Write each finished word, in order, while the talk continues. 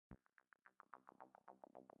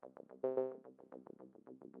All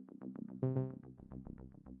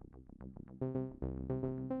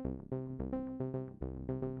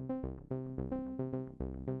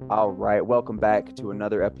right, welcome back to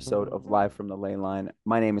another episode of Live from the Ley Line.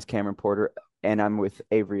 My name is Cameron Porter, and I'm with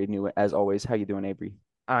Avery and as always. How you doing, Avery?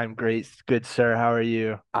 I'm great, good sir. How are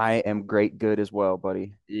you? I am great, good as well,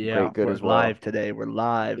 buddy. Yeah, Great, good we're as well. live today. We're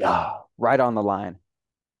live. Yeah, right on the line,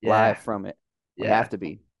 live Yeah, from it. We have yeah. to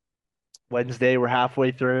be. Wednesday, we're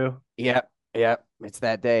halfway through. Yep, yep. It's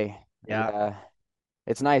that day. Yeah. Yeah,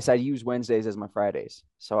 it's nice. I use Wednesdays as my Fridays,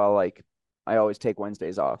 so I always take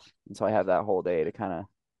Wednesdays off, and so I have that whole day to kind of,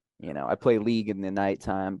 I play League in the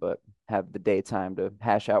nighttime, but have the daytime to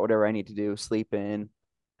hash out whatever I need to do, sleep in,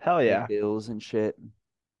 Hell pay yeah. bills and shit.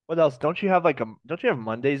 What else? Don't you have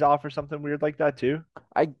Mondays off or something weird like that too?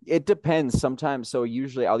 It depends sometimes. So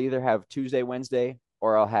usually I'll either have Tuesday, Wednesday,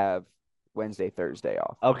 or I'll have Wednesday, Thursday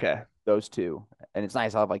off. Okay. Those two. And it's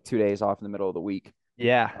nice. I'll have like 2 days off in the middle of the week.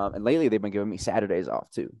 Yeah. And lately they've been giving me Saturdays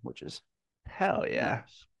off too, which is Hell yeah.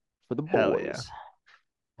 nice for the Hell yeah. boys.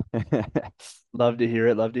 Love to hear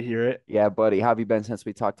it. Love to hear it. Yeah, buddy. How have you been since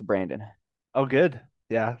we talked to Brandon? Oh, good.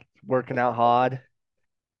 Yeah. Working out hard.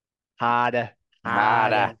 Hard.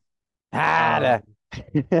 Nada. Hard. Nada.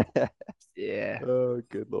 Um, yeah. Oh,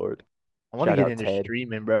 good Lord. I want to Shout get out into Ted.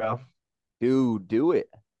 streaming, bro. Dude, do it.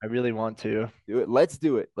 I really want to. Do it. Let's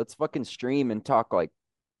do it. Let's fucking stream and talk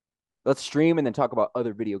let's stream and then talk about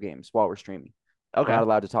other video games while we're streaming. We're not Okay.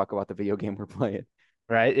 allowed to talk about the video game we're playing.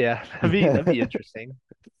 Right? Yeah. That'd be interesting.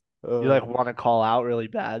 You Uh, like want to call out really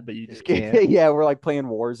bad, but you just can't. yeah, we're like playing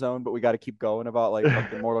Warzone, but we got to keep going about like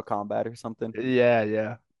fucking Mortal Kombat or something. Yeah,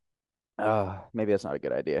 yeah. Maybe that's not a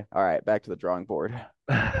good idea. All right, back to the drawing board.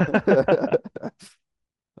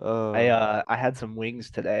 I uh, uh I had some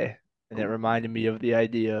wings today, and it reminded me of the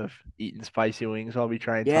idea of eating spicy wings while we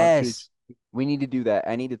try and talk to each. yes, we need to do that.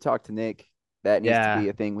 I need to talk to Nick. That needs to be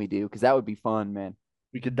Yeah, a thing we do because that would be fun, man.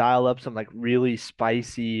 we could dial up some like really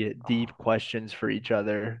spicy, deep questions for each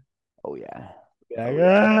other. Oh yeah. Oh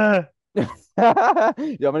yeah. Yeah. Yeah,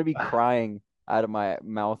 I'm gonna be crying out of my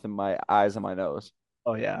mouth and my eyes and my nose.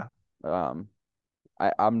 Oh yeah. Um,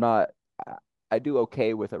 I'm not. I, I do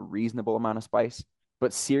okay with a reasonable amount of spice,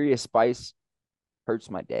 but serious spice hurts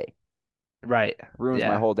my day, Right. ruins my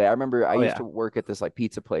Yeah. whole day. I remember I Oh used yeah. to work at this like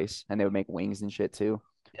pizza place, and they would make wings and shit too.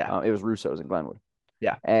 Yeah. It was Russo's in Glenwood,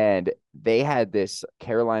 Yeah. and they had this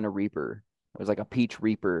Carolina Reaper. It was like a peach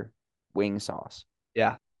Reaper wing sauce,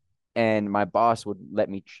 Yeah. and my boss would let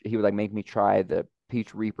me. He would like make me try the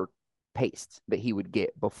peach Reaper paste that he would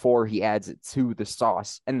get before he adds it to the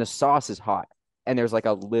sauce, and the sauce is hot, and there's like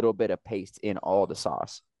a little bit of paste in all the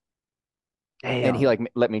sauce, and he Damn.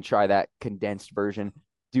 like let me try that condensed version.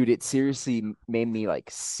 Dude, it seriously made me like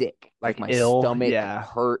sick. Like Like my ill. stomach Yeah.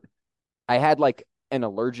 hurt. I had like an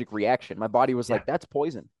allergic reaction. My body was Yeah. like, that's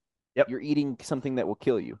poison. Yep. You're eating something that will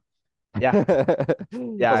kill you. Yeah. I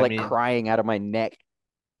Yeah. was I like mean, crying out of my neck.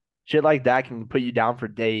 shit like that can put you down for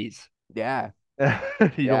days. Yeah. You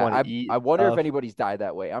don't Yeah. want to eat I wonder if stuff. anybody's died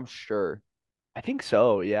that way. I'm sure. I think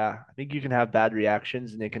so, yeah. I think you can have bad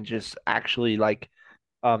reactions and it can just actually like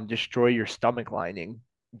destroy your stomach lining.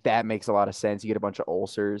 That makes a lot of sense. You get a bunch of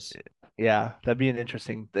ulcers. Yeah, that'd be an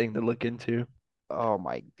interesting thing to look into. Oh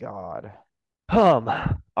my God. Um,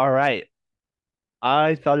 all right.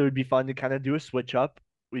 I thought it would be fun to kind of do a switch up.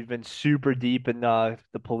 We've been super deep in the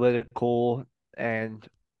political and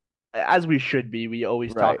as we should be, we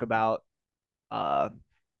always Right. talk about uh,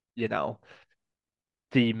 you know,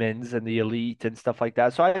 demons and the elite and stuff like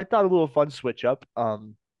that. So I thought a little fun switch up.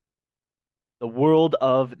 The world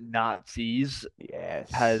of Nazis Yes.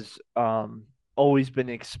 has always been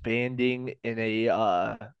expanding in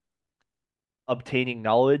a obtaining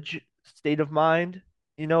knowledge state of mind.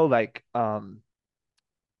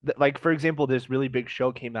 Like for example, this really big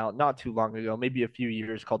show came out not too long ago, maybe a few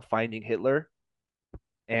years, called Finding Hitler.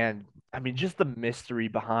 And I mean, just the mystery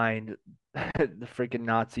behind the freaking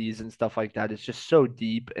Nazis and stuff like that is just so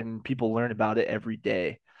deep, and people learn about it every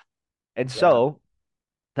day. And Yeah. so,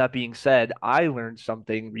 that being said, I learned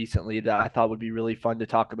something recently that I thought would be really fun to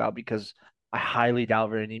talk about because I highly doubt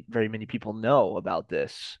very many people know about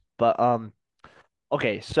this. But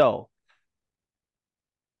okay, so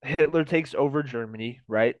Hitler takes over Germany,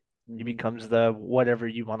 right? He becomes the whatever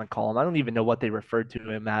you want to call him. I don't even know what they referred to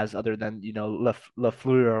him as other than, Le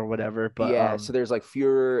Fleur or whatever. But Yeah, so there's like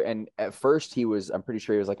Führer, and at first I'm pretty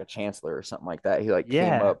sure he was like a chancellor or something like that. He like came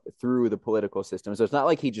yeah, up through the political system. So it's not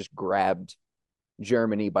like he just grabbed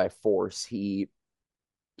Germany by force. He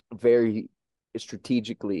very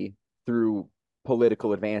strategically, through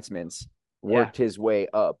political advancements, yeah, worked his way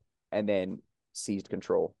up and then seized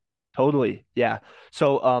control. Totally. Yeah.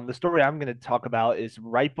 So the story I'm going to talk about is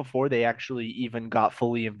right before they actually even got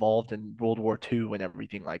fully involved in World War II and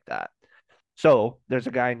everything like that. So there's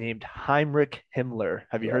a guy named Heinrich Himmler.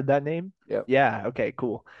 Have you Yep. heard that name? Yep. Yeah, okay,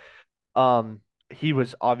 cool. Um he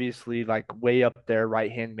was obviously like way up there,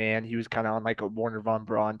 right hand man. He was kind of on like a Warner von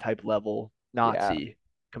Braun type level, Yeah. Nazi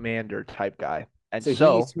commander type guy. And So he's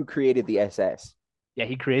so who created the SS. yeah,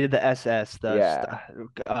 he created the SS, Yeah.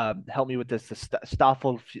 help me with this, the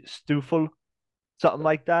Stoffel, something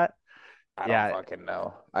like that. I don't Yeah, fucking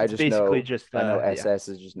know. I it's just basically know just I know yeah. SS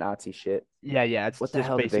is just Nazi shit. Yeah, it's What the just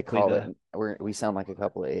hell did they basically call it? the We sound like a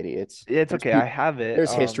couple of idiots. it's okay. I have it.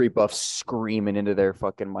 There's history buffs screaming into their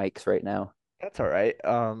fucking mics right now. That's all right.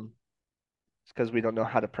 It's because we don't know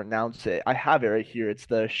how to pronounce it. I have it right here. It's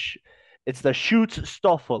the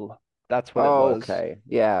Schutzstoffel. That's what it Oh, was. okay.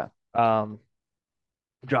 Yeah. Um,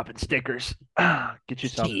 dropping stickers. Get you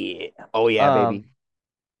some. Shit. Oh yeah, baby. Um,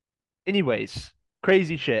 anyways,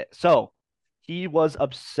 crazy shit. So he was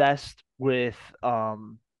obsessed with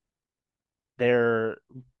their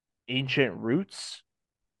ancient roots,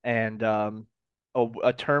 and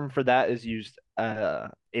a term for that is used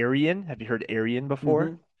Aryan. Have you heard Aryan before?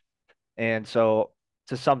 Hmm. And so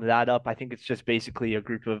to sum that up, I think it's just basically a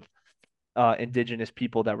group of indigenous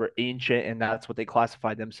people that were ancient, and that's what they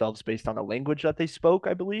classified themselves based on the language that they spoke,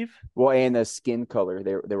 I believe. Well, and the skin color,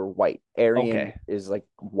 they were white. Aryan Okay, is like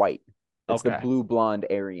white. It's the okay, blue blonde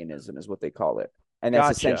Aryanism is what they call it. And that's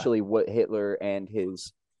gotcha. essentially what Hitler and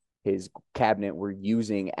his cabinet were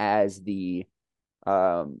using as the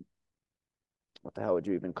um what the hell would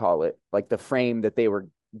you even call it? Like the frame that they were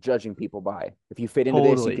judging people by. If you fit into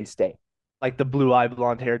this, you can Totally. stay. Like the blue eye,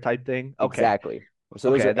 blonde hair type thing. Okay, Exactly. So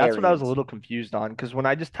those okay, are that's what I was a Aryans. little confused on because when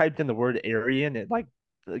I just typed in the word Aryan, it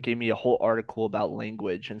gave me a whole article about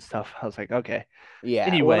language and stuff. I was like, okay. Yeah. Well,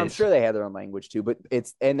 I'm Anyways, sure they have their own language too, but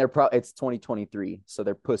it's 2023, so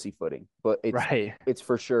they're pussyfooting. But right. it's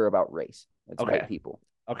for sure about race. It's white Okay. people.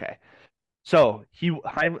 Okay. So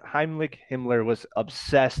Heimlich Himmler was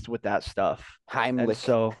obsessed with that stuff. And Heimlich.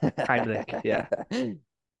 so Heimlich, yeah.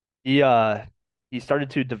 He uh he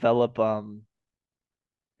started to develop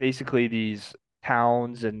basically these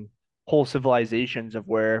towns and whole civilizations of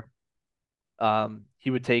where he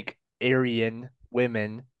would take Aryan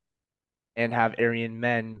women and have Aryan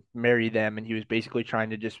men marry them, and he was basically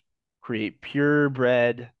trying to just create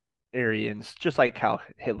purebred Aryans, just like how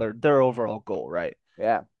Hitler, their overall goal, right?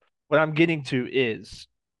 Yeah. What I'm getting to is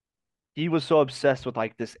he was so obsessed with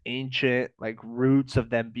like this ancient like roots of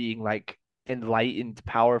them being like enlightened,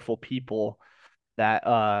 powerful people that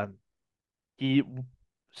he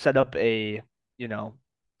set up a, you know,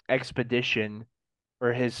 expedition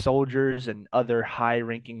for his soldiers and other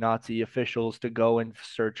high-ranking Nazi officials to go and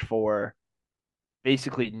search for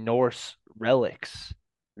basically Norse relics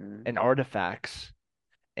Mm, and artifacts.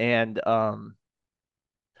 And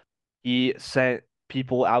he sent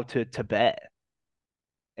people out to Tibet,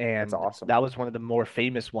 that's and awesome. that was one of the more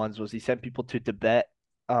famous ones. Was he sent people to Tibet,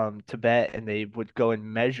 and they would go and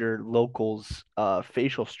measure locals'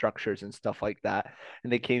 facial structures and stuff like that,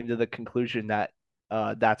 and they came to the conclusion that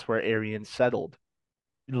that's where Aryans settled,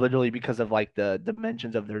 literally because of like the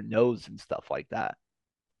dimensions of their nose and stuff like that.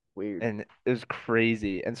 Weird. And it was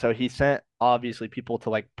crazy. And so he sent obviously people to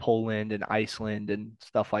like Poland and Iceland and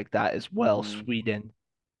stuff like that as well, Hmm. Sweden.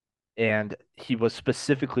 And he was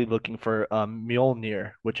specifically looking for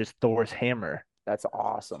Mjolnir, which is Thor's hammer. That's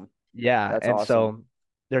awesome. Yeah, That's and awesome. so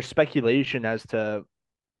there's speculation as to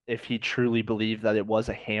if he truly believed that it was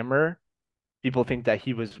a hammer. People think that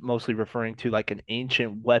he was mostly referring to like an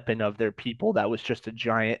ancient weapon of their people that was just a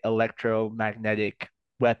giant electromagnetic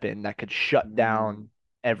weapon that could shut Mm, down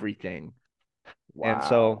everything. And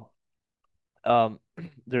so wow.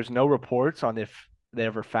 there's no reports on if they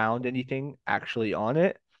ever found anything actually on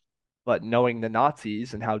it. But knowing the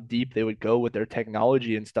Nazis and how deep they would go with their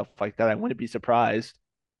technology and stuff like that, I wouldn't be surprised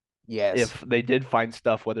Yes. if they did find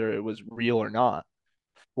stuff, whether it was real or not.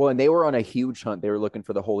 Well, and they were on a huge hunt. They were looking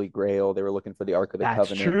for the Holy Grail. They were looking for the Ark of the That's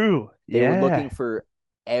Covenant. true. They were looking Yeah. for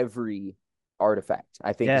every artifact,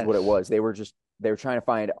 I think is what it Yes. was. They were trying to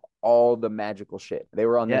find all the magical shit. They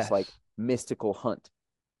were on this like Yes. mystical hunt,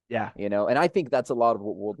 Yeah. and I think that's a lot of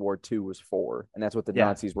what World War II was for, and that's what the Yeah.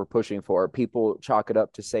 Nazis were pushing for. People chalk it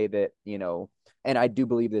up to say that, and I do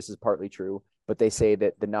believe this is partly true, but they say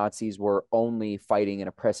that the Nazis were only fighting an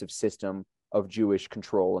oppressive system of Jewish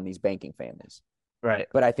control in these banking families. Right.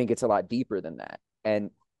 But I think it's a lot deeper than that.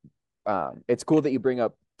 And it's cool that you bring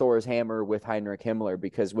up Thor's hammer with Heinrich Himmler,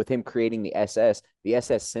 because with him creating the SS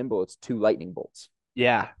symbol, it's two lightning bolts.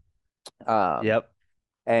 Yeah. Um, Yep.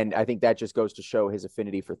 and I think that just goes to show his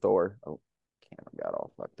affinity for Thor. Oh, camera got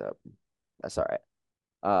all fucked up. That's all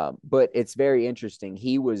right. But it's very interesting.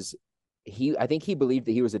 I think he believed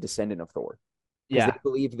that he was a descendant of Thor because they Yeah.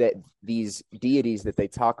 believed that these deities that they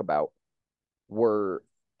talk about were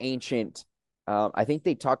ancient. I think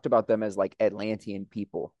they talked about them as like Atlantean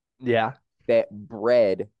people Yeah. that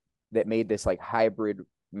bred, that made this like hybrid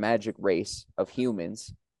magic race of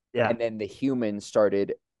humans. Yeah. And then the humans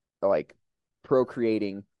started like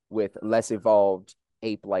procreating with less evolved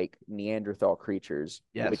ape like Neanderthal creatures,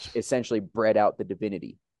 which Yes. essentially bred out the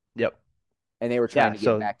divinity. Yep. And they were trying Yeah. to get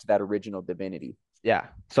So back to that original divinity. yeah.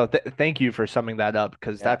 So thank you for summing that up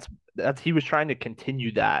because Yeah. that's he was trying to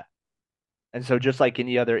continue that. And so just like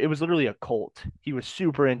any other, it was literally a cult. He was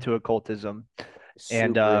super into occultism.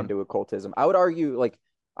 And Super into occultism. I would argue, like,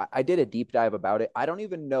 I did a deep dive about it. I don't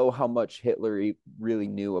even know how much Hitler really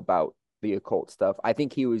knew about the occult stuff. I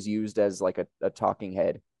think he was used as like a talking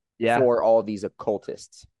head yeah, for all these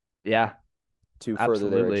occultists yeah, to further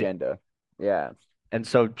their absolutely. agenda. Yeah. And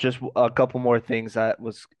so just a couple more things that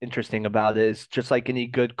was interesting about it is just like any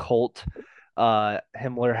good cult,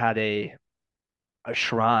 Himmler had a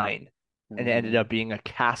shrine and it ended Mm-hmm. up being a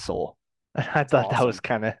castle. I That's thought that was awesome.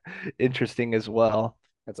 kind of interesting as well.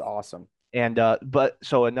 That's awesome. And but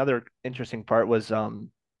so another interesting part was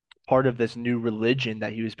part of this new religion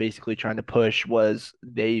that he was basically trying to push was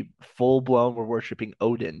they full blown were worshiping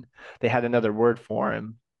Odin. They had another word for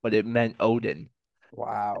him, but it meant Odin.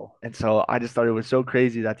 Wow. And so I just thought it was so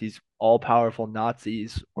crazy that these all powerful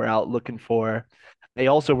Nazis were out looking for. They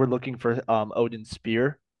also were looking for Odin's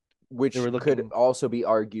spear. They Which were could looking, also be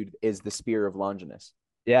argued is the spear of Longinus.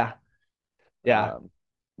 yeah, yeah, Um,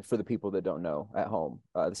 for the people that don't know at home,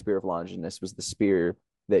 the spear of Longinus was the spear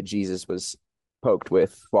that Jesus was poked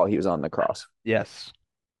with while he was on the cross. yes,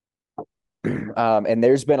 And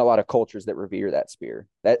there's been a lot of cultures that revere that spear.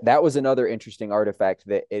 That was another interesting artifact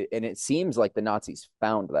and it seems like the Nazis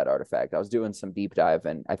found that artifact. I was doing some deep dive,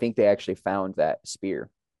 and I think they actually found that spear.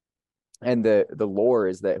 And the lore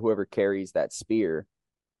is that whoever carries that spear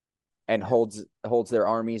and holds their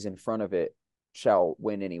armies in front of it shall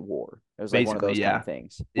win any war. It was like one of basically, those kind yeah, of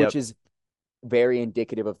things, which yep, is very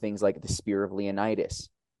indicative of things like the spear of Leonidas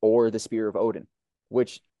or the spear of Odin,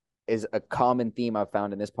 which is a common theme I've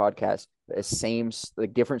found in this podcast. The same,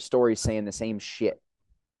 like different stories saying the same shit,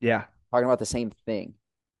 yeah, talking about the same thing.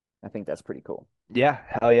 I think that's pretty cool. yeah,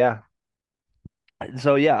 hell yeah.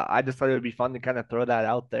 So yeah, I just thought it would be fun to kind of throw that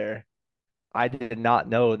out there. I did not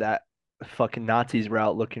know that fucking Nazis were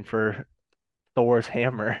out looking for Thor's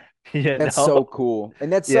hammer, you That's know? so cool,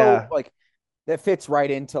 and that's so Yeah, like that fits right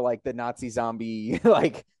into like the Nazi zombie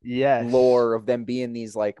like yes, lore of them being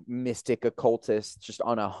these like mystic occultists just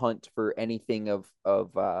on a hunt for anything of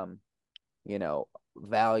you know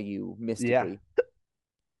value yeah, mystically.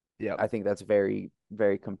 yep, I think that's very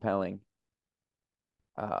very compelling.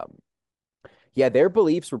 Um, yeah, their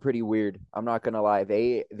beliefs were pretty weird. I'm not gonna lie.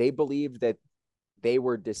 They believed that they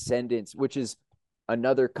were descendants, which is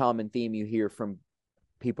another common theme you hear from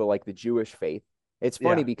people like the Jewish faith. It's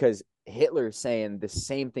funny yeah, because Hitler's saying the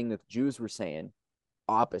same thing that the Jews were saying,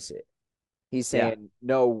 opposite. He's yeah, saying,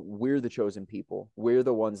 no, we're the chosen people. We're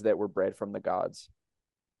the ones that were bred from the gods.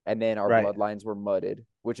 And then our right, bloodlines were mudded,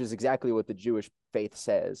 which is exactly what the Jewish faith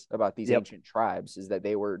says about these yep, ancient tribes, is that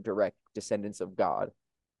they were direct descendants of God.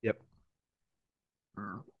 yep.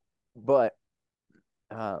 But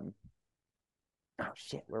um oh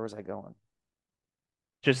shit, where was I going?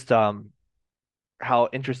 Just how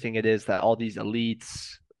interesting it is that all these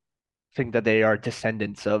elites think that they are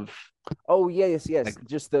descendants of Oh yes, like yes.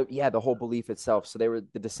 Just the whole belief itself. So they were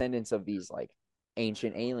the descendants of these like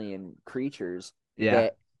ancient alien creatures yeah,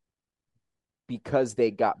 that, because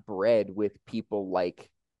they got bred with people like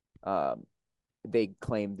um they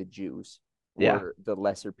claim the Jews yeah, were the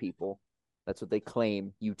lesser people. That's what they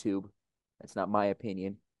claim, YouTube. That's not my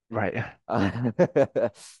opinion. right.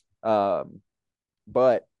 um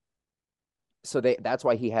but so that's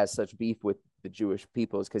why he has such beef with the Jewish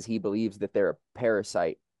people, is because he believes that they're a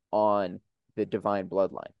parasite on the divine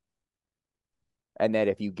bloodline. And that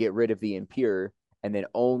if you get rid of the impure and then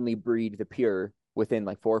only breed the pure within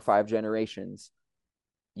like 4 or 5 generations,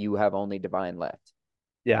 you have only divine left.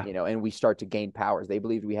 Yeah, And we start to gain powers. They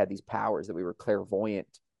believed we had these powers, that we were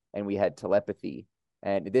clairvoyant and we had telepathy.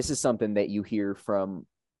 And this is something that you hear from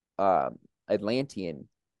Atlantean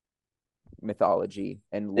mythology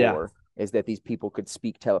and yeah. lore, is that these people could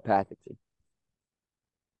speak telepathically.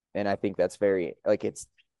 And I think that's very like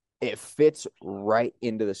it fits right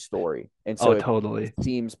into the story. And so Oh, it totally.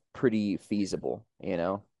 seems pretty feasible.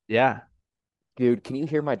 Yeah. Dude, can you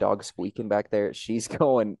hear my dog squeaking back there? She's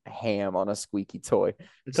going ham on a squeaky toy.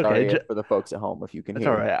 It's okay. Sorry for the folks at home if you can It's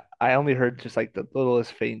all hear. right. I only heard just like the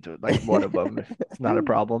littlest faint, like one of them. It's not a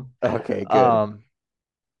problem. Okay, good. Um,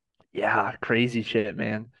 yeah, crazy shit,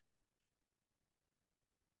 man.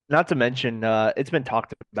 Not to mention, it's been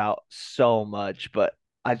talked about so much, but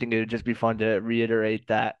I think it would just be fun to reiterate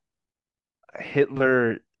that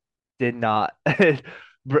Hitler did not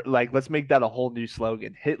like let's make that a whole new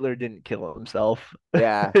slogan. Hitler didn't kill himself.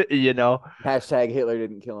 Yeah. You know, Hashtag Hitler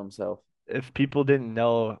didn't kill himself. if people didn't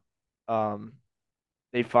know, um,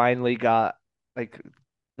 they finally got like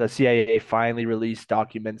the CIA finally released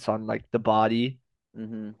documents on like the body.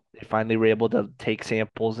 Hmm. They finally were able to take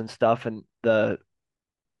samples and stuff, and the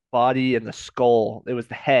body and the skull. It was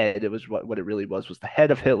the head. It was what it really was the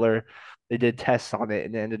head of Hitler. They did tests on it,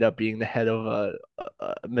 and it ended up being the head of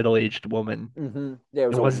a middle-aged woman. Hmm. Yeah, it It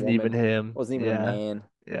was a wasn't even woman. him. Wasn't even a Yeah, man.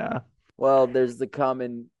 yeah. Well, there's the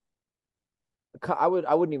common I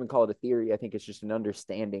wouldn't even call it a theory. I think it's just an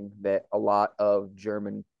understanding that a lot of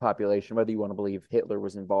German population, whether you want to believe Hitler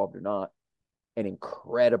was involved or not, an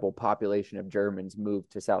incredible population of Germans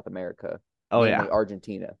moved to South America, Oh namely yeah.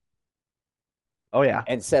 Argentina, Oh yeah.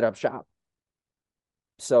 and set up shop.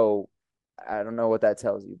 So I don't know what that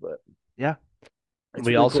tells you, but Yeah. it's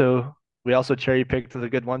We really cool. also cherry picked the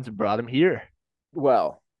good ones and brought them here,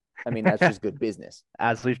 Well, I mean, that's just good business.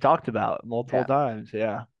 as we've talked about multiple Yeah. times.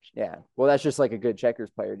 Yeah. Yeah. Well, that's just like a good checkers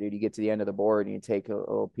player, dude. You get to the end of the board and you take a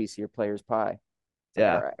little piece of your player's pie. It's like,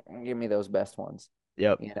 all Yeah. right, give me those best ones,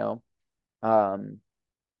 Yep. you know? Um,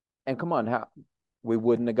 and come on, how we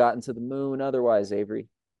wouldn't have gotten to the moon otherwise, Avery.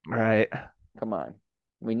 Right. Come on.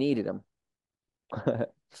 We needed them. Have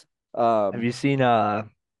um, you seen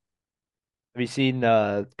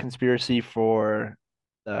conspiracy for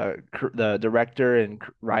the director and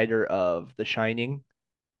writer of The Shining?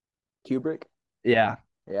 Kubrick? Yeah.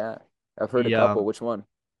 Yeah. I've heard a He couple. Which one?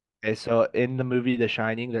 okay, so in the movie The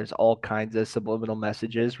Shining, there's all kinds of subliminal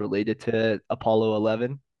messages related to Apollo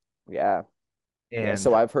 11. Yeah. Yeah.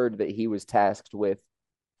 So And I've heard that he was tasked with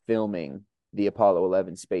filming the Apollo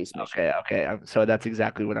 11 space mission. okay, so that's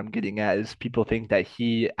exactly what I'm getting at is people think that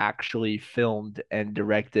he actually filmed and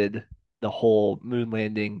directed the whole moon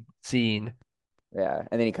landing scene. Yeah.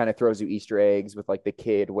 And then he kind of throws you Easter eggs with like the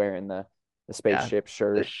kid wearing the Yeah, spaceship the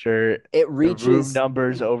shirt. shirt, It the room reaches,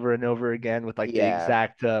 numbers over and over again with like the yeah.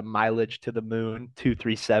 exact mileage to the moon,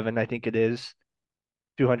 237, I think it is,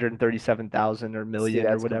 237,000 or See, million or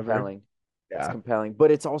that's whatever. compelling. That's Yeah. compelling.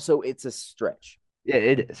 But it's also it's a stretch. Yeah,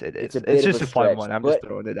 it is. It It's a is. It's bit of a just a fun stretch. one. I'm just But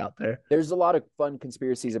throwing it out there. there's a lot of fun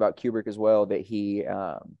conspiracies about Kubrick as well that he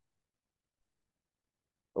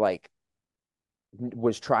like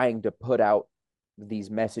was trying to put out these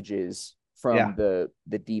messages from Yeah.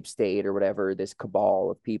 the deep state or whatever, this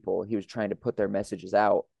cabal of people. He was trying to put their messages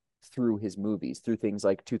out through his movies, through things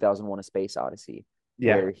like 2001: A Space Odyssey,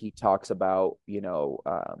 Yeah. where he talks about,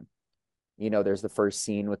 there's the first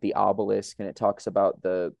scene with the obelisk, and it talks about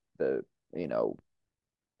the you know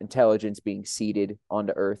intelligence being seeded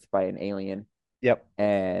onto Earth by an alien, Yep.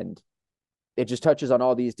 and it just touches on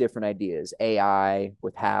all these different ideas, AI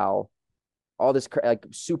with Hal, all this like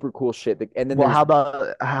super cool shit. And then Well, there's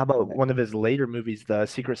how about one of his later movies, the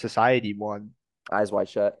Secret Society one, Eyes Wide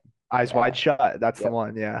Shut. Eyes Yeah. Wide Shut. That's the Yep.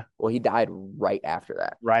 one. Yeah. Well, he died right after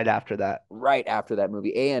that. Right after that. Right after that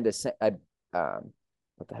movie, and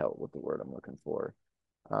what the hell? What the word I'm looking for?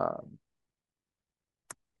 Um,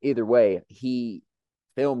 Either way, he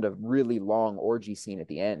filmed a really long orgy scene at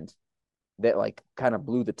the end that like kind of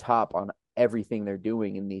blew the top on everything they're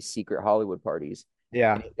doing in these secret Hollywood parties.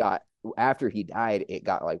 Yeah. And it got after he died, it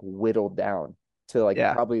got like whittled down to like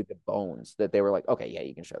Yeah. probably the bones that they were like, okay, yeah,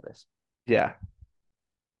 you can show this. Yeah.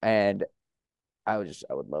 And I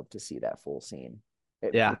would love to see that full scene. For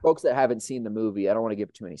Yeah. folks that haven't seen the movie, I don't want to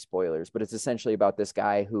give too many spoilers, but it's essentially about this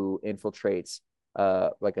guy who infiltrates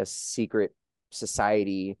like a secret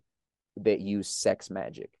society that use sex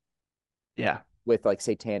magic Yeah. with like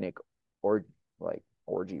satanic or like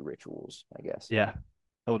orgy rituals, I guess. Yeah.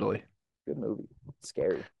 Totally. Good movie.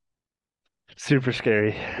 Scary. Super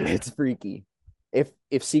scary. It's freaky.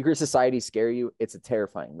 If secret societies scare you, it's a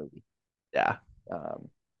terrifying movie. Yeah. Um,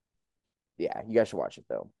 yeah, you guys should watch it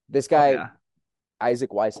though. This Oh guy, yeah. Isaac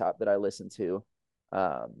Weishaupt, that I listen to,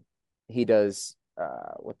 he does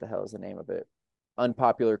what the hell is the name of it?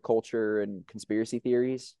 Unpopular culture and conspiracy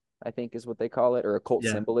theories, I think is what they call it, or occult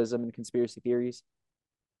Yeah. symbolism and conspiracy theories.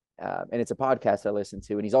 And it's a podcast I listen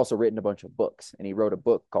to, and he's also written a bunch of books. And he wrote a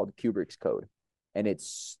book called Kubrick's Code, and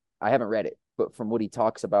it's I haven't read it, but from what he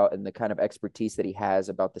talks about and the kind of expertise that he has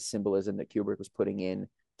about the symbolism that Kubrick was putting in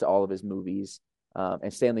to all of his movies,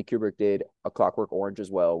 And Stanley Kubrick did A Clockwork Orange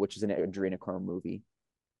as well, which is an adrenochrome movie.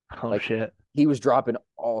 Oh Like shit. he was dropping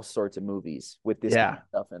all sorts of movies with this kind of Yeah.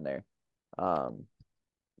 stuff in there. Um,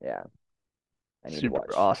 yeah, I need to Super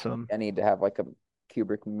watch. awesome. I need to have like a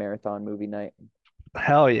Kubrick marathon movie night.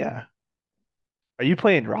 Hell yeah. Are you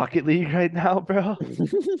playing Rocket League right now, bro?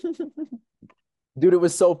 Dude, it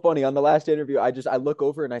was so funny on the last interview. I look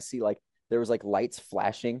over and I see like there was like lights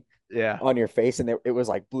flashing Yeah. on your face, and it was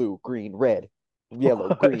like blue, green, red, yellow,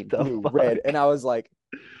 What green, the blue, red, and fuck? I was like,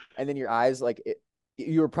 and then your eyes like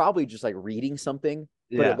you were probably just like reading something,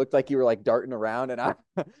 but it Yeah. looked like you were like darting around, and I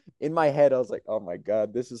in my head I was like, oh my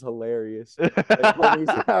god, this is hilarious. Like when he's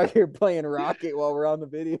out here playing Rocket while we're on the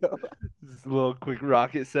video. Just a little quick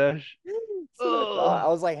rocket sesh. That's what I thought. Oh.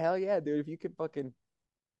 I was like, hell yeah, dude, if you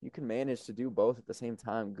can manage to do both at the same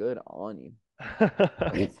time, good on you.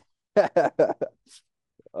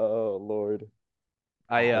 Oh Lord.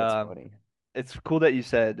 I Oh, that's funny. it's cool that you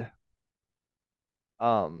said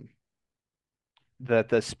um that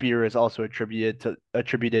the spear is also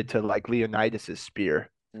attributed to like Leonidas's spear.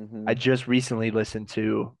 I Hmm. just recently listened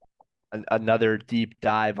to another deep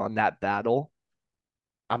dive on that battle.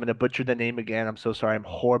 I'm gonna butcher the name again. I'm so sorry. I'm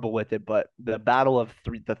horrible with it, but the battle of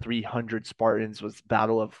the 300 Spartans was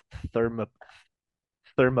Battle of Thermo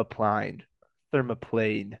Thermopylae,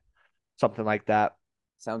 Thermopylae, something like that.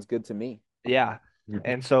 Sounds good to me. Yeah.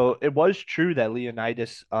 And so it was true that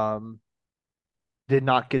Leonidas did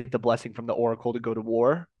not get the blessing from the oracle to go to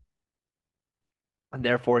war, and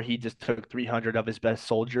therefore he just took 300 of his best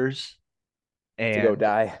soldiers To go and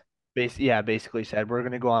die. basically said we're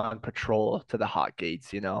going to go on patrol to the hot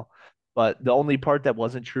gates, you know. But the only part that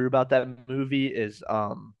wasn't true about that movie is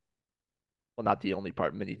well, not the only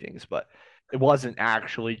part, many things, but it wasn't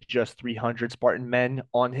actually just 300 Spartan men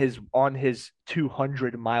on his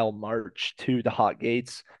 200-mile march to the hot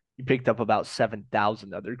gates. He picked up about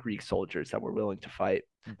 7,000 other Greek soldiers that were willing to fight,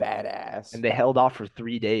 Badass. and they held off for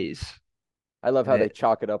 3 days. I love And how they it,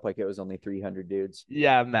 chalk it up like it was only 300 dudes.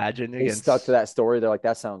 yeah, imagine They stuck to against, that story. They're like,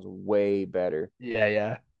 that sounds way better. yeah,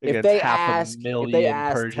 yeah, If against they half a ask, if they million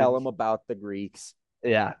ask, tell Persians. them about the Greeks.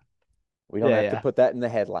 Yeah, We don't have to yeah, put that in the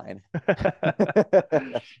headline.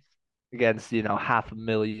 yeah. Against, half a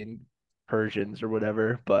million Persians or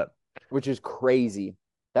whatever, but Which is crazy.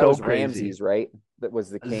 That so was crazy. Ramses, right? That was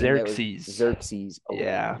the king. That was Xerxes. Xerxes.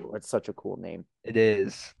 Yeah, Oh, that's such a cool name. it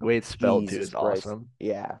is. The way it's spelled too Jesus is Christ. awesome.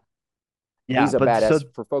 Yeah. Yeah, He's a but so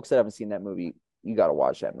badass. For folks that haven't seen that movie, you got to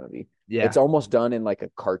watch that movie. It's yeah. almost done in like a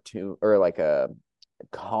cartoon or like a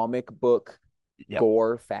comic book Yep.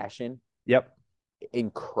 gore fashion. Yep.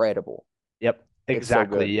 Incredible. Yep. It's so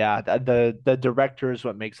Exactly. good. Yeah. The director is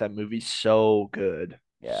what makes that movie so good.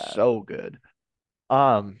 Yeah. So good.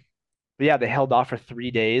 Um, but yeah, they held off for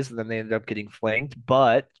 3 days and then they ended up getting flanked.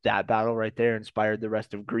 But that battle right there inspired the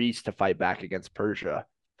rest of Greece to fight back against Persia.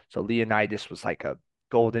 So Leonidas was like a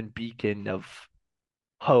golden beacon of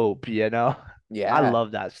hope, you know? I Yeah.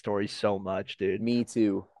 love that story so much, dude. Me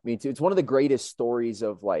too. Me too. It's one of the greatest stories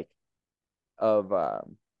of like of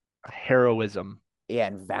Heroism. yeah,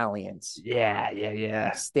 and valiance. Yeah, yeah,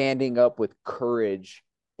 yeah. Standing up with courage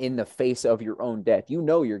in the face of your own death. You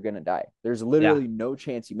know you're gonna die. There's Yeah. literally no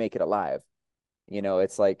chance you make it alive.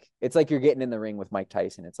 It's like you're getting in the ring with Mike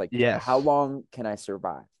Tyson. It's like, how Yes. long can I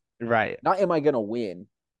survive? Right. Not am I gonna win?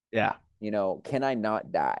 Yeah. Can I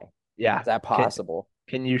not die? Yeah. Is that possible?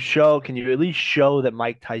 Can you at least show that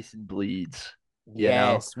Mike Tyson bleeds? You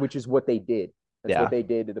know? Yes, which is what they did. That's what Yeah. they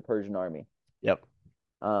did to the Persian army. Yep.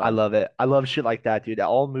 I Um, love it. I love shit like that, dude.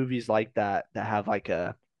 All movies like that have like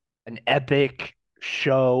an epic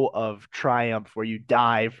show of triumph where you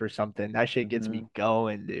die for something. That shit gets me mhm.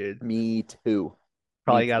 going, dude. Me too. Me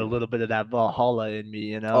Probably got a too. little bit of that Valhalla in me,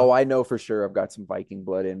 you know? Oh, I know for sure I've got some Viking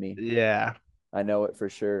blood in me. Yeah. I know it for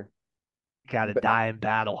sure. Gotta But die in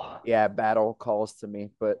battle. yeah, battle calls to me,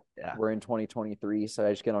 but Yeah. we're in 2023, so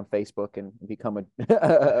I just get on Facebook and become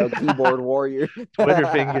a keyboard warrior. Twitter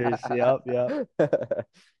fingers. Yep, yep. Oh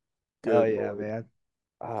Good yeah, Lord.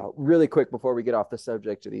 man. Really quick before we get off the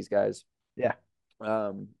subject of these guys, Yeah.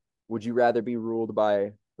 um, would you rather be ruled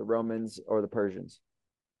by the Romans or the Persians?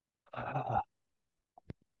 Uh,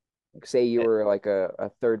 Like, say you were like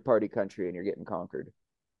a third party country and you're getting conquered.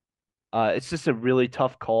 it's just a really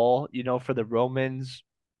tough call, for the Romans.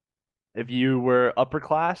 If you were upper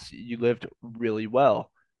class, you lived really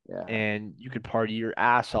well Yeah. and you could party your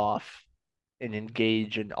ass off and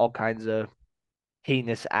engage in all kinds of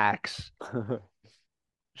heinous acts.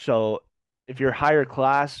 So if you're higher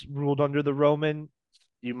class ruled under the Roman,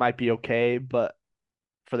 you might be okay. But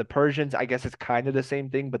for the Persians, I guess it's kind of the same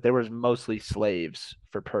thing, but there was mostly slaves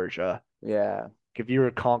for Persia. Yeah. If you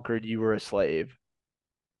were conquered, you were a slave.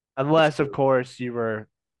 It's Unless, of true. course, you were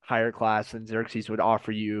higher class and Xerxes would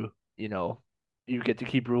offer you, you get to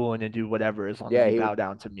keep ruling and do whatever as long as Yeah, you he bow would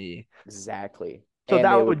down to me. exactly. So And they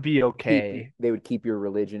that would would be keep you okay. they would keep your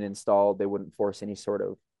religion installed. They wouldn't force any sort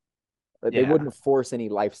of they Yeah. wouldn't force any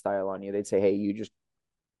lifestyle on you. They'd say, "Hey, you just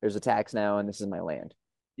there's a tax now and this is my land."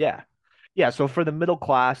 Yeah. Yeah. So for the middle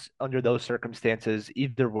class, under those circumstances,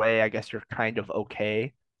 either way, I guess you're kind of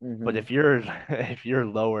okay. But Hmm. if you're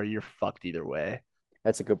lower, you're fucked either way.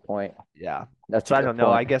 That's a good point. Yeah. That's a So I good don't know.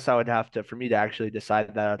 point. I guess I would have to, for me to actually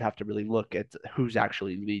decide that, I'd have to really look at who's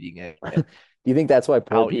actually leading it. Do you think that's why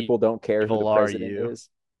poor How people don't care who the evil are president you? is?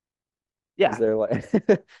 Because Yeah, they're like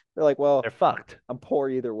they're like, well, they're fucked. I'm poor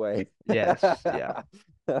either way. Yes. Yeah.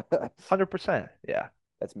 100%. Yeah.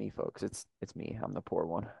 That's me, folks. It's me. I'm the poor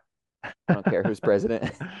one. I don't care who's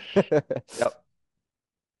president. Yep.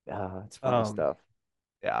 It's funny Um, stuff.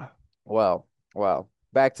 yeah. Well,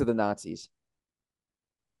 back to the Nazis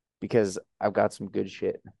because I've got some good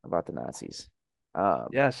shit about the Nazis. Um,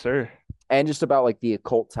 Yeah, sir. and just about like the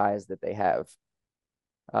occult ties that they have.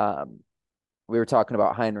 Um, we were talking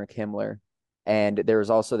about Heinrich Himmler, and there was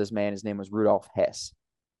also this man. His name was Rudolf Hess,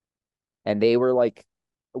 and they were like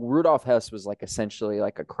Rudolf Hess was like essentially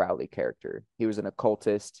like a Crowley character. He was an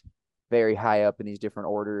occultist, very high up in these different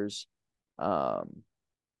orders. Um,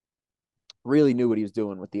 really knew what he was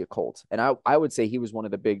doing with the occult. And I would say he was one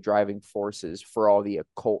of the big driving forces for all the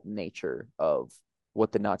occult nature of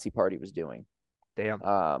what the Nazi party was doing. Damn.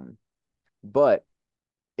 Um, but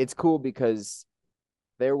it's cool because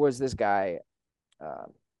there was this guy.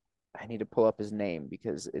 Um, I need to pull up his name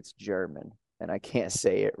because it's German and I can't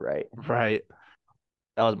say it right. Right.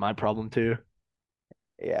 That was my problem too.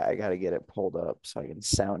 Yeah, I got to get it pulled up so I can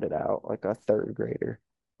sound it out like a third grader.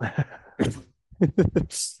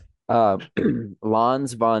 um,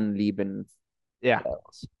 Lons von Liebenfels. Yeah.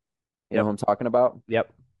 You know who Yep. I'm talking about?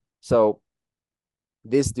 Yep. So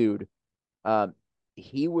this dude, um,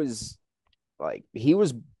 he was he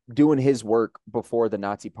was doing his work before the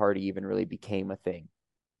Nazi party even really became a thing.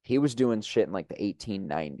 He was doing shit in like the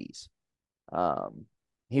 1890s. Um,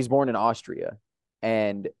 he was born in Austria,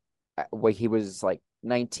 and when he was like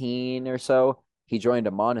 19 or so, he joined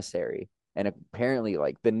a monastery, and apparently,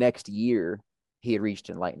 like the next year, he had reached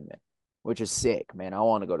enlightenment, which is sick, man. I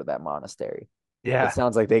want to go to that monastery. It Yeah.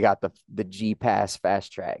 sounds like they got the G Pass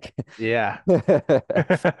fast track. Yeah.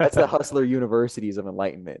 That's the Hustler Universities of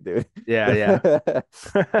Enlightenment, dude. Yeah, yeah.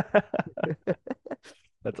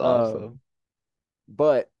 That's um, awesome.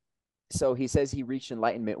 but so he says he reached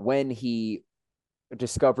enlightenment when he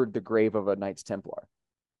discovered the grave of a Knights Templar,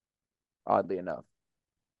 oddly enough.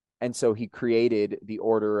 And so he created the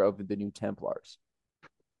Order of the New Templars.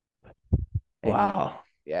 And he, Wow.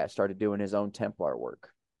 yeah, started doing his own Templar work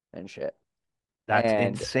and shit. That's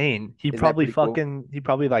And insane. He isn't that probably pretty cool? fucking he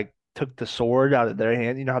probably like took the sword out of their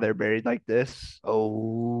hand. You know how they're buried like this?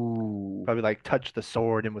 Oh, Probably like touched the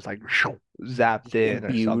sword and was like zapped in or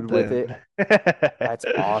imbued with something. it. That's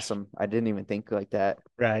awesome. I didn't even think like that.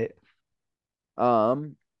 Right.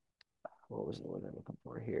 Um, what was I looking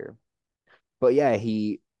for here? But yeah,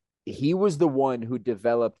 he was the one who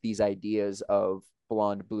developed these ideas of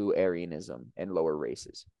blonde blue Aryanism and lower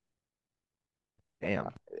races. Damn.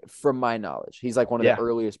 From my knowledge, he's like one of the Yeah.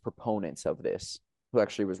 earliest proponents of this, who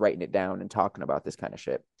actually was writing it down and talking about this kind of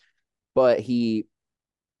shit. But he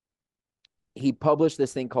published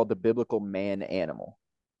this thing called the Biblical Man Animal,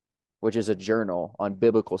 which is a journal on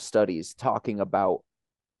biblical studies talking about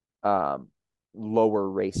um, lower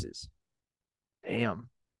races Damn.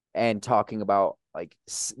 and talking about like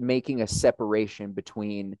making a separation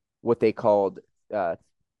between what they called uh,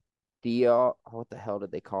 what the hell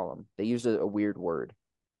did they call them? They used a weird word.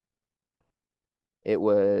 It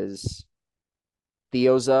was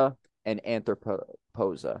theosa and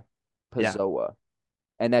anthroposa, Yeah. pozoa,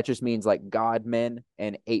 and that just means like god men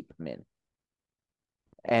and ape men.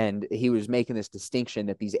 And he was making this distinction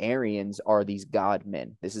that these Aryans are these god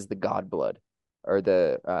men. This is the god blood, or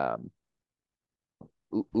the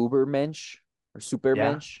Ubermensch or Yeah.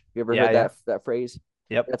 Supermensch. You ever Yeah. heard Yeah. that phrase?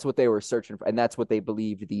 Yep. That's what they were searching for, and that's what they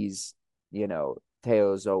believed these,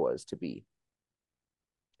 Theozoas to be.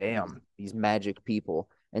 These Damn. these magic people.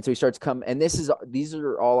 And so he starts come, and these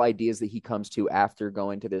are all ideas that he comes to after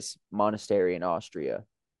going to this monastery in Austria,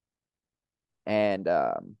 and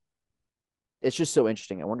it's just so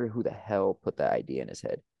interesting. I wonder who the hell put that idea in his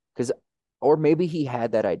head, because, or maybe he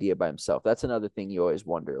had that idea by himself. That's another thing you always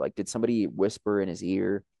wonder. Like, did somebody whisper in his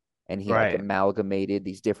ear, and he like Right. amalgamated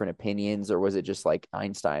these different opinions, or was it just like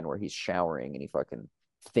Einstein, where he's showering and he fucking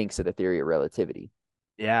thinks of the theory of relativity?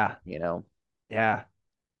 Yeah. You know? Yeah.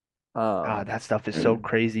 God, Um, that stuff is so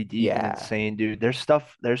crazy deep and yeah. insane, dude. There's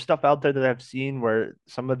stuff out there that I've seen where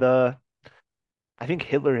some of the I think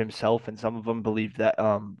Hitler himself and some of them believed that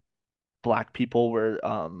black people were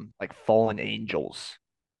like fallen angels.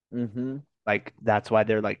 Mm-hmm. Like that's why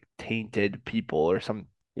they're like tainted people or some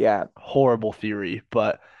Yeah. horrible theory,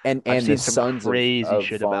 but I've And the seen some sons crazy of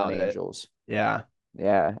shit fallen about it. angels. Yeah.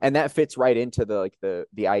 Yeah. And that fits right into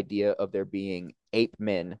the idea of there being ape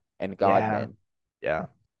men and god Yeah. men. Yeah.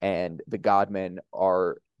 And the god men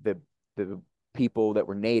are the people that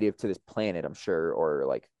were native to this planet, I'm sure, or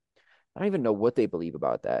like I don't even know what they believe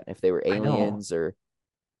about that. If they were I know. aliens or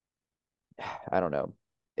I don't know.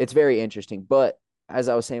 It's very interesting. But as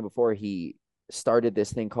I was saying before, he started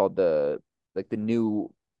this thing called the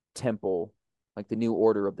new temple, like the new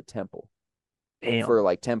order of the temple for Damn.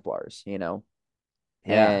 like Templars, you know?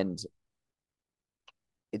 Yeah. And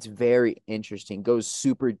it's very interesting. Goes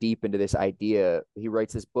super deep into this idea. He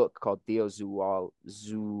writes this book called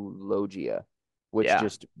Theozoologia, which Yeah.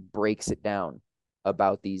 just breaks it down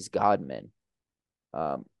about these godmen.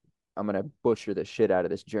 Um, I'm gonna butcher the shit out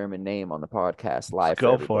of this German name on the podcast Let's live for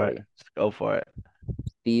go for it. everybody. Let's go for it.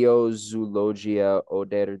 Theozoologia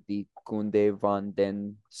oder die Kunde von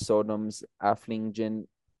den Sodoms Afflingen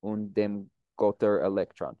und dem Götter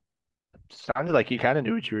Elektron. Sounded like you kind of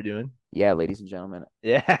knew what you were doing. Yeah, ladies and gentlemen,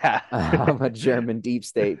 Yeah. I'm a German deep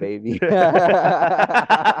state, baby.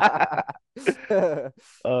 I'm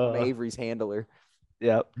uh, Avery's handler.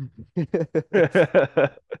 yep.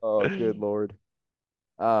 Oh, good Lord.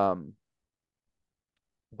 Um,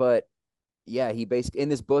 but yeah, he basically in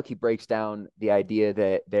this book he breaks down the idea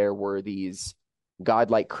that there were these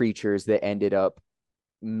godlike creatures that ended up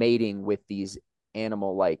mating with these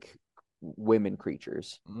animal-like women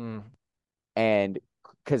creatures, Mm, and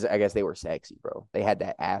because I guess they were sexy, bro. They had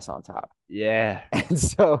that ass on top, yeah. and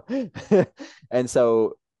so and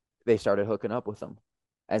so they started hooking up with them,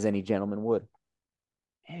 as any gentleman would,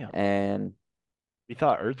 Damn. and We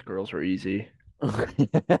thought Earth girls were easy. you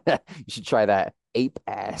should try that ape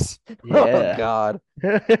ass. Oh Yeah. God,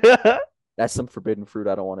 Yeah, that's some forbidden fruit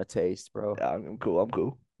I don't want to taste, bro. I'm cool. I'm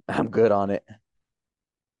cool. I'm good on it.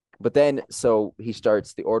 But then, so he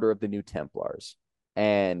starts the Order of the New Templars,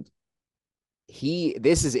 and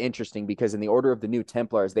this is interesting because in the Order of the New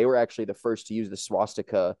Templars, they were actually the first to use the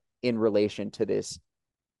swastika in relation to this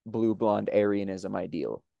blue blonde Aryanism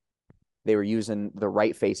ideal. They were using the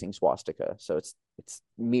right facing swastika, so it's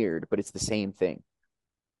mirrored, but it's the same thing,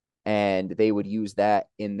 and they would use that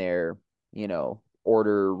in their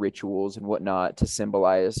order rituals and whatnot to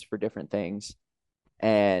symbolize for different things.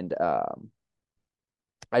 And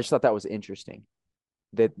I just thought that was interesting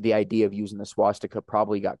that the idea of using the swastika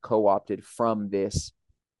probably got co-opted from this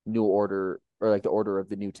new order, or like the Order of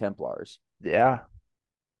the New Templars. Yeah.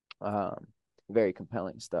 Um, very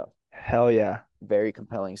compelling stuff. Hell yeah. Very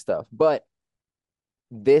compelling stuff. But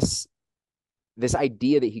this this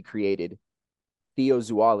idea that he created,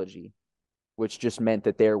 theozoology, which just meant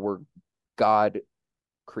that there were god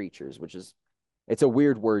creatures, which is it's a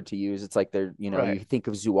weird word to use. It's like you Right. think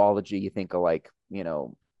of zoology, you think of like,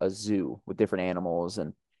 a zoo with different animals,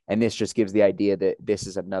 and this just gives the idea that this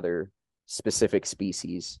is another specific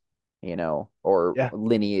species, or Yeah.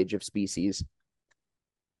 lineage of species.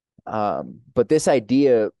 But this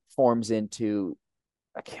idea forms into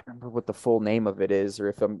I can't remember what the full name of it is,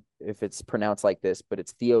 or if it's pronounced like this, but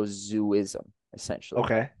it's theozooism essentially.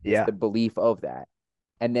 Okay. It's the Yeah. belief of that.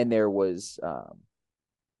 And then there was ah,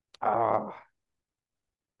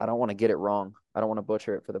 I don't want to get it wrong. I don't want to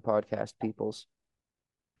butcher it for the podcast peoples.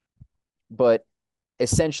 But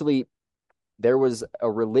essentially, there was a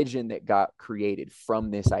religion that got created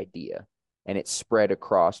from this idea, and it spread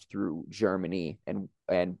across through Germany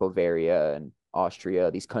and Bavaria and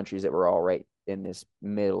Austria, these countries that were all right in this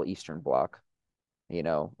Middle Eastern bloc,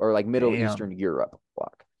 or like Middle Damn. Eastern Europe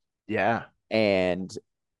bloc. Yeah. And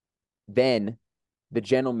then the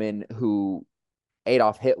gentleman who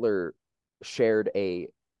Adolf Hitler shared a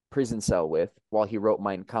prison cell with while he wrote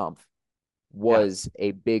Mein Kampf Yeah. was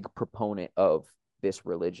a big proponent of this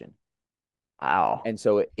religion. Wow. And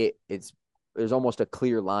so it's there's almost a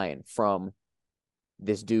clear line from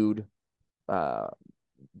this dude, uh,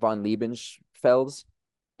 von Liebenfels,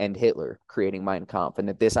 and Hitler creating Mein Kampf, and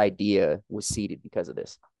that this idea was seeded because of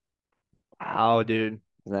this. Wow, dude.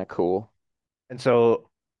 Isn't that cool? And so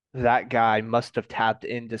that guy must have tapped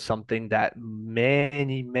into something that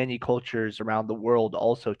many, many cultures around the world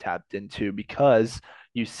also tapped into because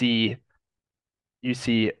you see you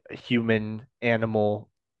see human animal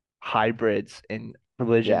hybrids in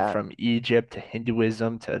religion Yeah. from Egypt to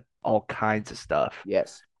Hinduism to all kinds of stuff.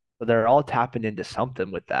 Yes. But they're all tapping into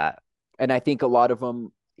something with that. And I think a lot of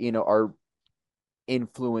them, are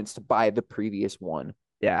influenced by the previous one,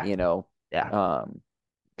 Yeah. you know. Yeah.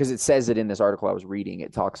 Because it says it in this article I was reading,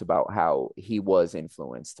 it talks about how he was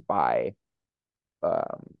influenced by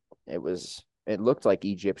um it looked like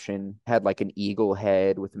Egyptian, had like an eagle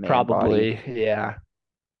head with a man body. Probably. Yeah.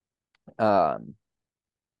 Um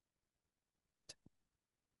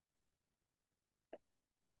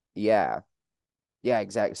yeah. Yeah,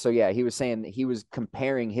 exactly. So yeah, he was saying that he was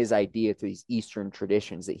comparing his idea to these Eastern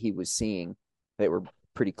traditions that he was seeing that were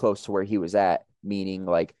pretty close to where he was at, meaning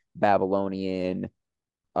like Babylonian,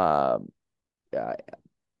 um, uh,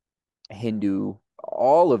 Hindu,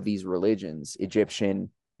 all of these religions,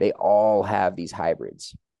 Egyptian, they all have these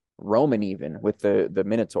hybrids. Roman even with the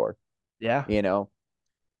Minotaur, Yeah. you know,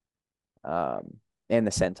 and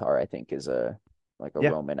the centaur, I think is a like a Yeah.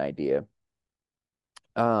 Roman idea.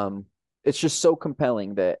 Um, it's just so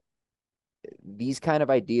compelling that these kind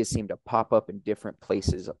of ideas seem to pop up in different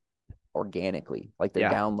places organically, like they're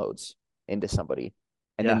Yeah. downloads into somebody,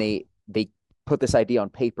 and then Yeah. they put this idea on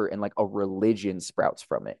paper and like a religion sprouts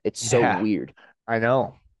from it. It's so Yeah. weird. I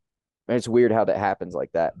know. And it's weird how that happens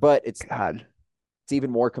like that, but God. it's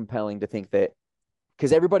even more compelling to think that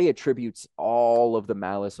because everybody attributes all of the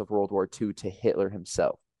malice of World War II to Hitler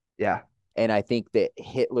himself. Yeah. And I think that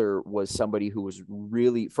Hitler was somebody who was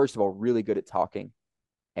really, first of all, really good at talking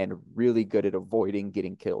and really good at avoiding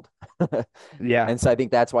getting killed. Yeah. And so I think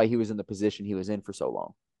that's why he was in the position he was in for so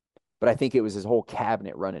long. But I think it was his whole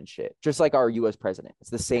cabinet running shit, just like our U.S. president. It's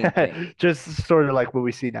the same thing, Just sort of like what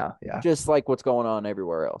we see now. Yeah. just like what's going on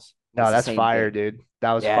everywhere else. It's No, the that's same fire, thing. dude.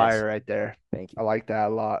 That was Yes. fire right there. Thank I you. like that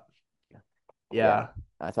a lot. Yeah. Yeah.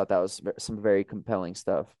 I thought that was some very compelling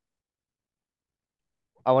stuff.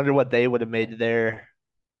 I wonder what they would have made their,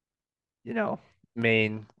 you know,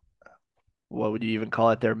 main, what would you even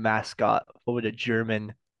call it? Their mascot. What would a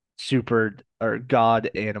German super or god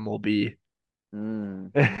animal be?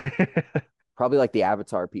 Mm, probably like the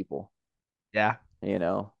Avatar people, Yeah. you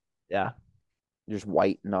know, Yeah. just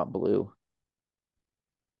white, not blue.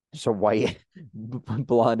 Just a white,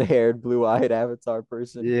 blonde haired, blue eyed Avatar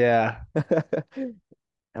person. Yeah.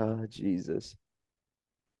 Oh, Jesus.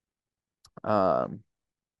 Um,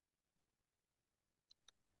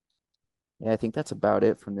 yeah, I think that's about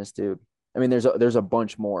it from this dude. I mean, there's a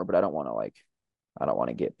bunch more, but I don't want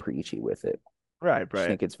to get preachy with it. Right, I just right.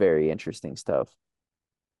 think it's very interesting stuff.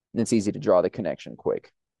 And it's easy to draw the connection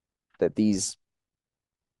quick that these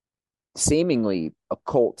seemingly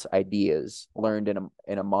occult ideas learned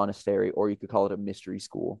in a monastery, or you could call it a mystery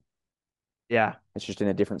school. Yeah. It's just in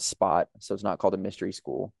a different spot, so it's not called a mystery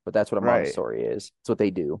school, but that's what a Right. Montessori is. It's what they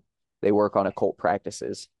do. They work on occult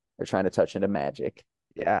practices. They're trying to touch into magic,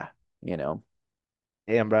 Yeah. you know.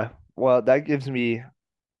 Damn, bro. Well, that gives me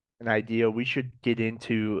an idea. We should get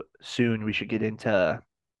into soon. We should get into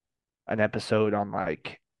an episode on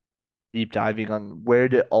like deep diving on where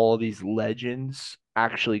did all these legends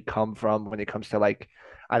actually come from when it comes to like,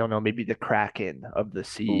 I don't know, maybe the Kraken of the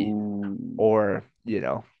sea Ooh, or,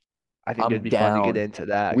 I think it'd I'm be fun to get down. into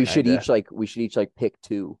that kind of. We should each like pick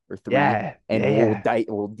two or three, Yeah. and Yeah. Yeah.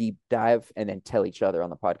 we'll deep dive and then tell each other on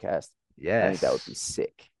the podcast. I think that would be Yes.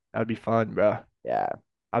 sick. That would be fun, bro. Yeah,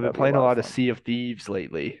 I've been that'd be a playing a lot of lot of fun. Sea of Thieves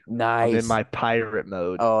lately. I'm in Nice. my pirate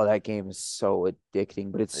mode. Oh, that game is so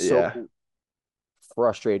addicting, but it's so Yeah.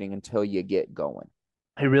 frustrating until you get going.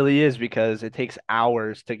 It really is because it takes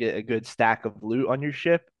hours to get a good stack of loot on your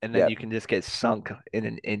ship, and then Yep. you can just get sunk in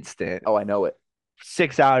an instant. Oh, I know it.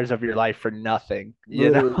 6 hours of your life for nothing,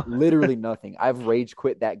 you know? Literally nothing. I've rage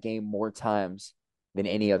quit that game more times than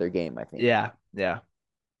any other game, I think. Yeah, yeah.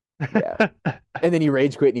 Yeah. And then you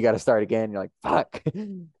rage quit and you got to start again. You're like, fuck.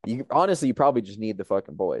 You honestly, you probably just need the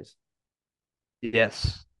fucking boys.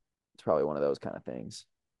 Yes, It's probably one of those kind of things.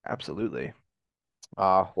 absolutely.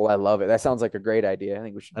 Well, I love it. That sounds like a great idea. I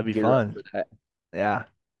think we That'd should be gear up fun. for that. Yeah.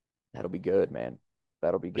 That'll be good, man.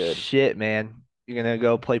 That'll be good. Shit, man. You're gonna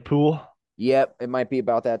go play pool? Yep, it might be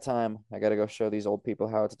about that time. I gotta go show these old people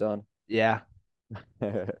how it's done. Yeah.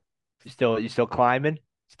 You still climbing?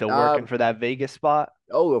 Still uh, working for that Vegas spot?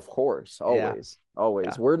 oh, of course, Yeah. always, always.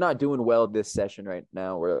 Yeah. We're not doing well this session right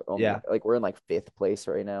now. We're only Yeah. like we're in like fifth place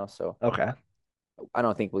right now, so Okay. I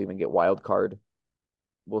don't think we'll even get wild card.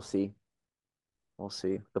 We'll see. We'll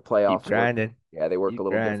see. The Keep playoffs work. grinding. Yeah, they work a Keep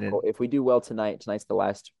little grinding. difficult. If we do well tonight, tonight's the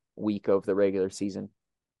last week of the regular season.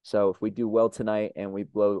 So if we do well tonight and we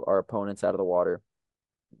blow our opponents out of the water,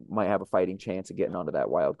 might have a fighting chance of getting onto that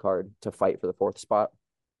wild card to fight for the fourth spot.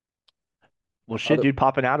 Well, shit, Other, dude,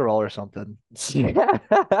 pop an Adderall or something. yeah.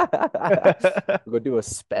 We'll go do a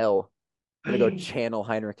spell. I'm gonna go channel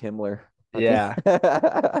Heinrich Himmler. Yeah.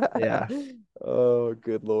 Yeah. Oh,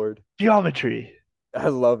 good Lord. Geometry. I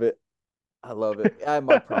love it. I love it. I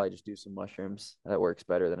might probably just do some mushrooms. That works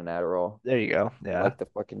better than an Adderall. There you go. I Yeah. like the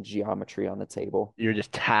fucking geometry on the table. You're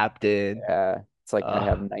just tapped in. Yeah, it's like I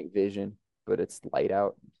have Uh, night vision, but it's light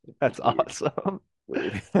out. It's that's weird. awesome.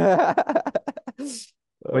 Weird.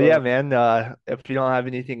 But yeah, Uh, man, if you don't have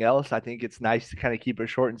anything else, I think it's nice to kind of keep it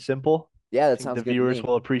short and simple. yeah, I that think sounds the good to viewers me.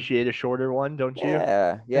 will appreciate a shorter one, don't you?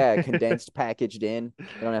 Yeah, yeah, condensed, packaged in.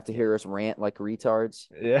 They don't have to hear us rant like retards.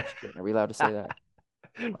 Yeah. Shit, are we allowed to say that?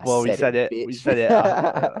 I Well, we said it, said it. We bitch. said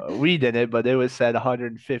it. We didn't, but it was said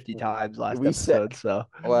 150 times last We said, episode. So,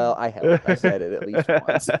 well, I helped. I said it at least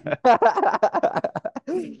once.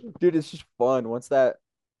 Dude, it's just fun. Once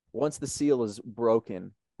the seal is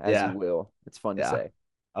broken, as you yeah, will, it's fun to yeah. say.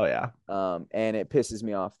 Oh yeah. And it pisses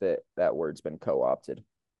me off that that word's been co-opted.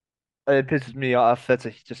 It pisses me off. That's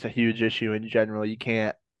just a huge issue in general. You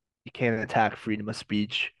can't attack freedom of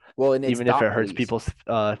speech, Well, and it's even if thought it hurts police. people's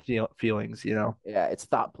feelings. Yeah, it's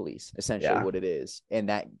thought police, essentially Yeah. what it is. And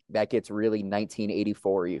that gets really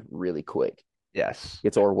 1984 really quick. Yes.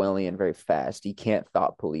 Gets Orwellian very fast. You can't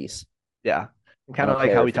thought police. Yeah. I Kind of don't like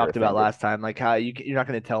care how we if you're talked about offended. last time, like how you're not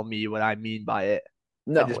going to tell me what I mean by it.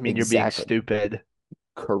 I No, just mean you're being exactly. stupid.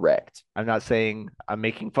 Correct. I'm not saying I'm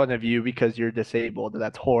making fun of you because you're disabled.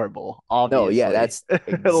 That's horrible, No, yeah, obviously. that's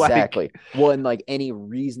Like, exactly. Well, and like any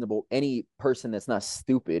person that's not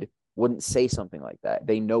stupid wouldn't say something like that.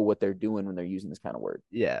 They know what they're doing when they're using this kind of word.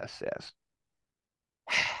 yes, yes.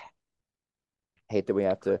 Hate that we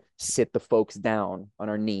have to sit the folks down on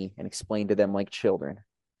our knee and explain to them like children.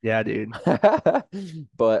 Yeah, dude.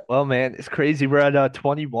 But Well, man, it's crazy. We're at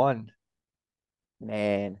 21.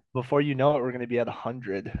 man, Before you know it, we're gonna be at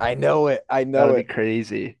 100. I know it. I know That'll be it.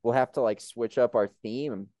 crazy. We'll have to like switch up our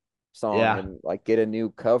theme song Yeah, and like get a new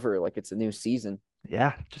cover like it's a new season.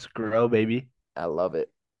 yeah. Just grow, baby. I love it.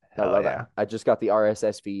 I Hell love it. yeah. I just got the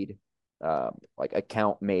RSS feed like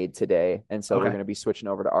account made today. And so we're Okay. going to be switching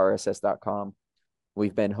over to rss.com.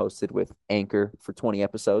 We've been hosted with Anchor for 20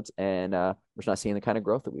 episodes and we're just not seeing the kind of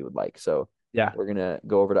growth that we would like. So Yeah. we're going to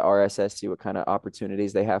go over to RSS, see what kind of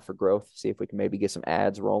opportunities they have for growth, see if we can maybe get some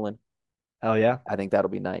ads rolling. Hell yeah. I think that'll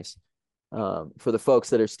be nice. For the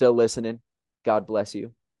folks that are still listening, God bless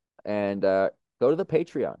you. And go to the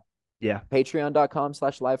Patreon, Yeah.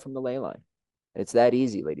 patreon.com/live from the Ley Line. It's that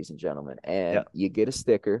easy, ladies and gentlemen. Yeah. And you get a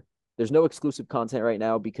sticker. There's no exclusive content right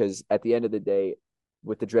now because at the end of the day,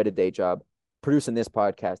 with the dreaded day job, producing this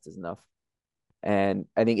podcast is enough. And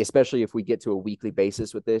I think, especially if we get to a weekly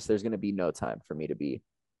basis with this, there's going to be no time for me to be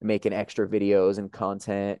making extra videos and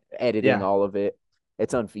content, editing Yeah. all of it.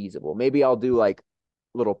 It's unfeasible. Maybe I'll do like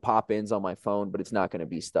little pop ins on my phone, but it's not going to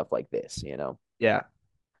be stuff like this, you know? Yeah.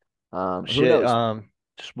 Who Shit. knows?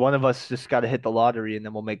 Just one of us just got to hit the lottery and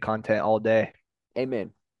then we'll make content all day.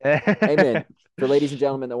 Amen. Amen. For ladies and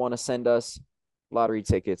gentlemen that want to send us lottery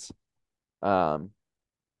tickets, um,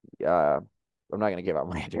 I'm not gonna give out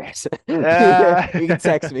my address. You can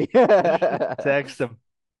text me. Text them.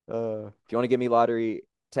 If you want to give me lottery,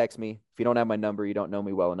 text me. If you don't have my number, you don't know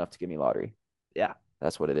me well enough to give me lottery. Yeah.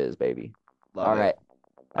 That's what it is, baby. Love All it. right.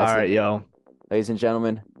 All That's right, it. yo. Ladies and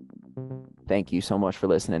gentlemen, thank you so much for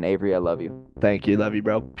listening. Avery, I love you. Thank you. Love you,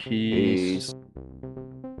 bro. Peace. Peace.